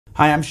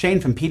Hi, I'm Shane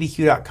from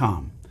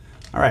PDQ.com.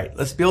 All right,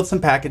 let's build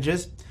some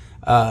packages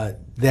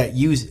that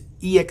use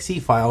exe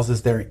files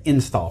as their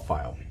install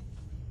file.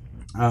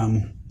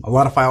 A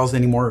lot of files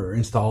anymore are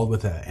installed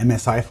with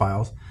MSI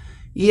files.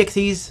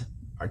 EXEs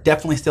are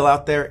definitely still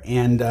out there,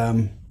 and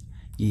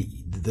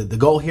the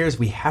goal here is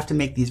we have to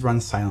make these run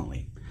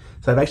silently.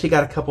 So I've actually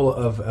got a couple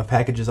of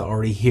packages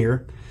already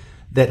here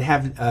that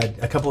have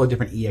a couple of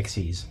different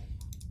EXEs.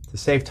 To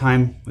save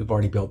time, we've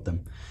already built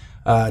them.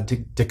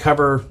 To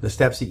cover the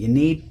steps that you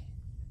need,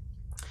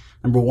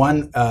 number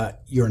one,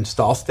 your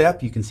install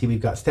step. You can see we've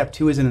got step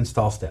 2 is an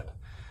install step.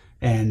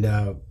 And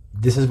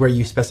this is where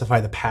you specify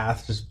the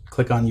path. Just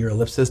click on your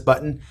ellipsis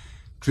button,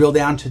 drill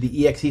down to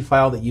the exe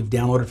file that you've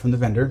downloaded from the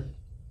vendor.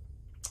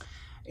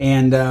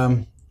 And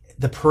the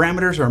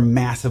parameters are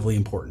massively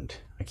important.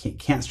 I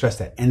can't stress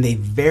that. And they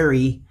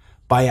vary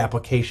by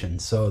application,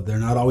 so they're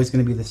not always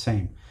going to be the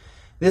same.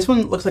 This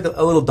one looks like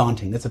a little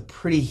daunting. That's a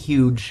pretty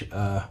huge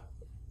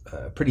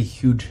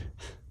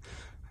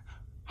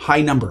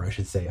high number, I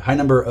should say, high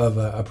number of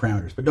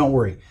parameters. But don't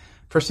worry.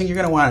 First thing you're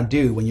going to want to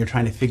do when you're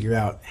trying to figure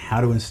out how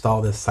to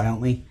install this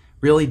silently,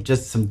 really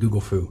just some Google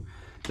foo.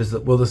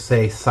 We'll just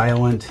say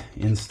silent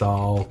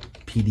install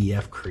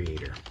PDF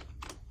creator.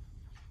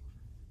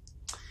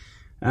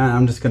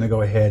 I'm just going to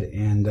go ahead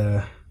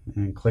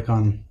and click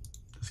on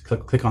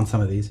some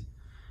of these.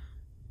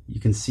 You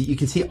can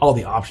see all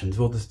the options.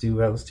 We'll just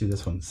do let's do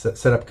this one.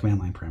 Set up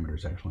command line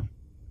parameters. Actually,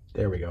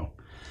 there we go.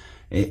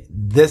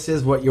 This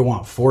is what you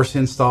want. Force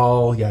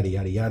install, yada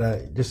yada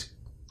yada. Just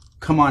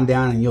come on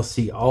down and you'll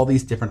see all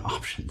these different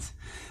options.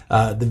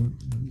 The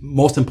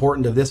most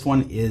important of this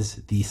one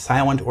is the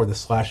silent or the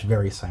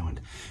 /very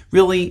silent.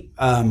 Really,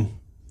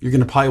 you're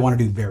going to probably want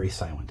to do very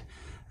silent.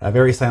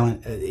 Very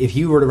silent. If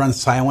you were to run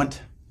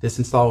silent, this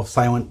install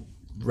silent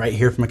right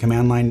here from a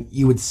command line,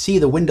 you would see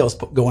the windows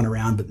going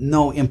around, but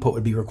no input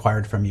would be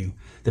required from you.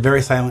 The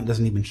very silent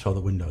doesn't even show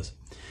the windows.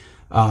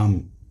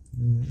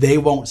 They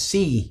won't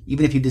see,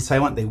 even if you did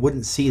silent, they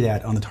wouldn't see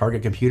that on the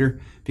target computer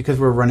because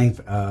we're running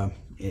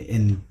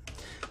in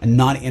a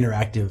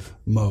non-interactive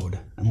mode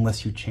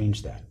unless you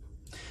change that.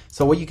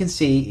 So what you can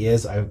see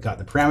is I've got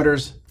the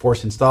parameters,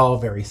 force install,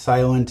 very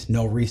silent,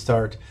 no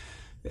restart.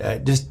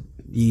 Just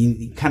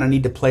you kind of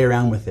need to play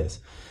around with this.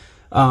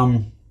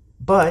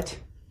 But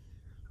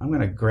I'm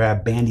going to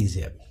grab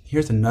BandyZip.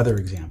 Here's another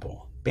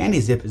example.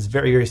 BandyZip is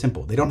very, very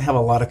simple. They don't have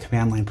a lot of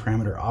command line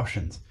parameter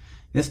options.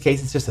 In this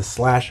case, it's just a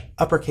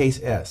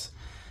 /uppercase/s.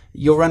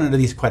 You'll run into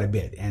these quite a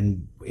bit,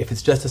 and if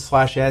it's just a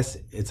 /s,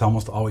 it's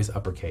almost always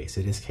uppercase.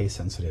 It is case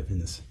sensitive in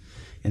this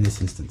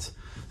instance.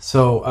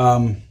 So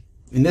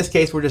in this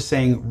case, we're just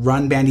saying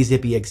run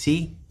BandyZip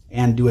exe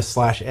and do a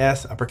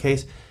 /s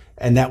uppercase,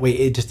 and that way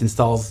it just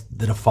installs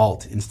the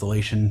default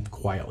installation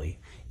quietly.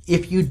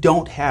 If you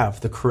don't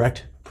have the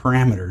correct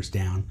parameters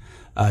down,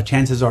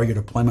 chances are your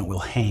deployment will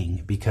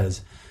hang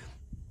because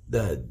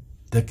the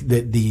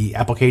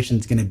application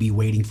is going to be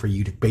waiting for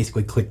you to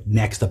basically click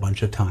next a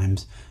bunch of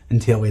times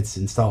until it's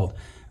installed.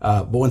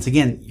 But once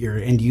again, your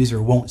end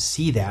user won't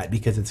see that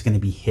because it's going to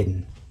be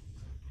hidden.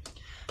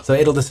 So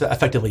it'll just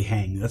effectively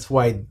hang. That's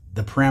why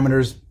the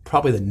parameters,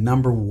 probably the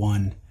number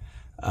one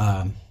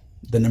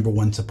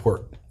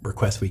support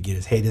request we get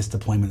is, hey, this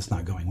deployment is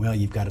not going well.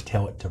 You've got to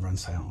tell it to run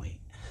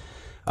silently.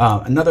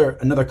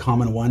 Another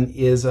common one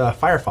is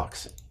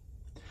Firefox.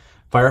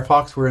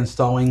 Firefox, we're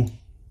installing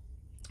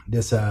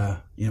this,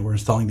 we're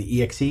installing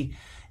the exe,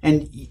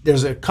 and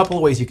there's a couple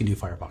of ways you can do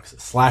Firefox.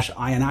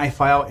 /ini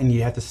file, and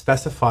you have to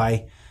specify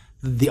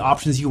the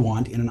options you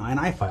want in an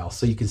ini file.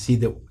 So you can see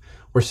that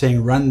we're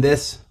saying run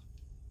this,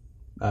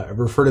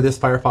 refer to this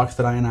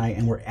Firefox.ini,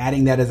 and we're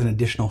adding that as an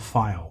additional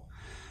file.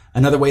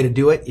 Another way to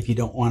do it, if you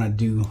don't want to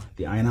do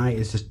the ini,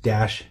 is just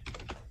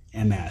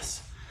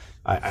 -ms.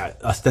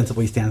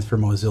 Ostensibly stands for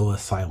Mozilla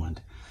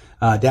Silent.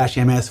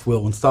 -ms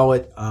will install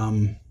it,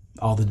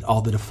 all the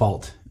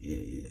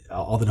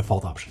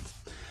default options.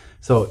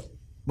 So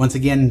once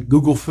again,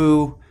 Google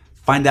foo,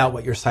 find out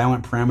what your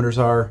silent parameters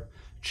are,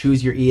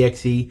 choose your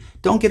exe.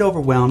 Don't get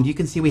overwhelmed. You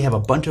can see we have a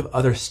bunch of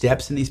other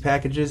steps in these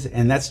packages,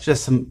 and that's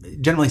just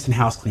generally some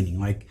house cleaning.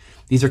 Like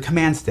these are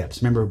command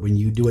steps. Remember, when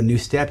you do a new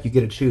step, you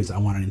get to choose. I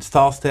want an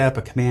install step,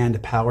 a command, a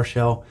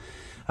PowerShell.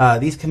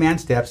 These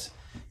command steps,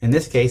 in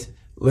this case,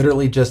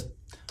 literally just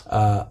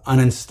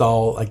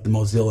uninstall like the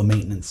Mozilla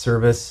maintenance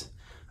service.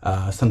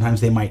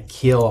 Sometimes they might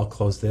kill, I'll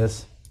close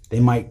this, they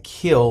might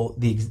kill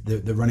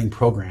the running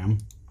program.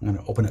 I'm going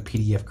to open up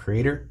PDF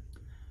Creator.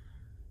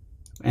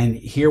 And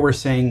here we're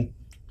saying,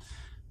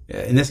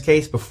 in this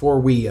case, before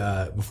we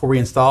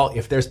install,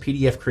 if there's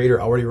PDF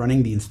Creator already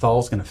running, the install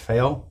is going to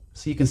fail.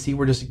 So you can see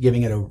we're just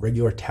giving it a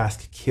regular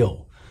task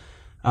kill.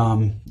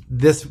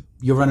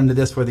 You'll run into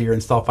this whether your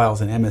install file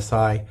is an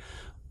MSI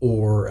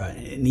or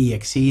an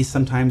exe.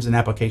 Sometimes an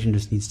application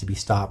just needs to be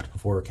stopped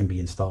before it can be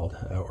installed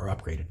or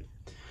upgraded.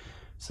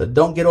 So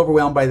don't get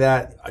overwhelmed by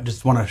that. I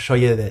just want to show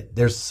you that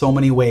there's so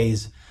many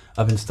ways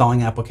of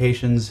installing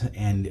applications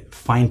and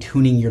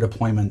fine-tuning your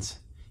deployments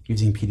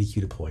using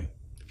PDQ Deploy.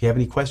 If you have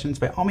any questions,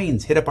 by all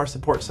means, hit up our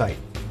support site.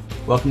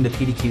 Welcome to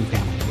PDQ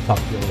family. We'll talk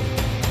to you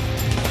later.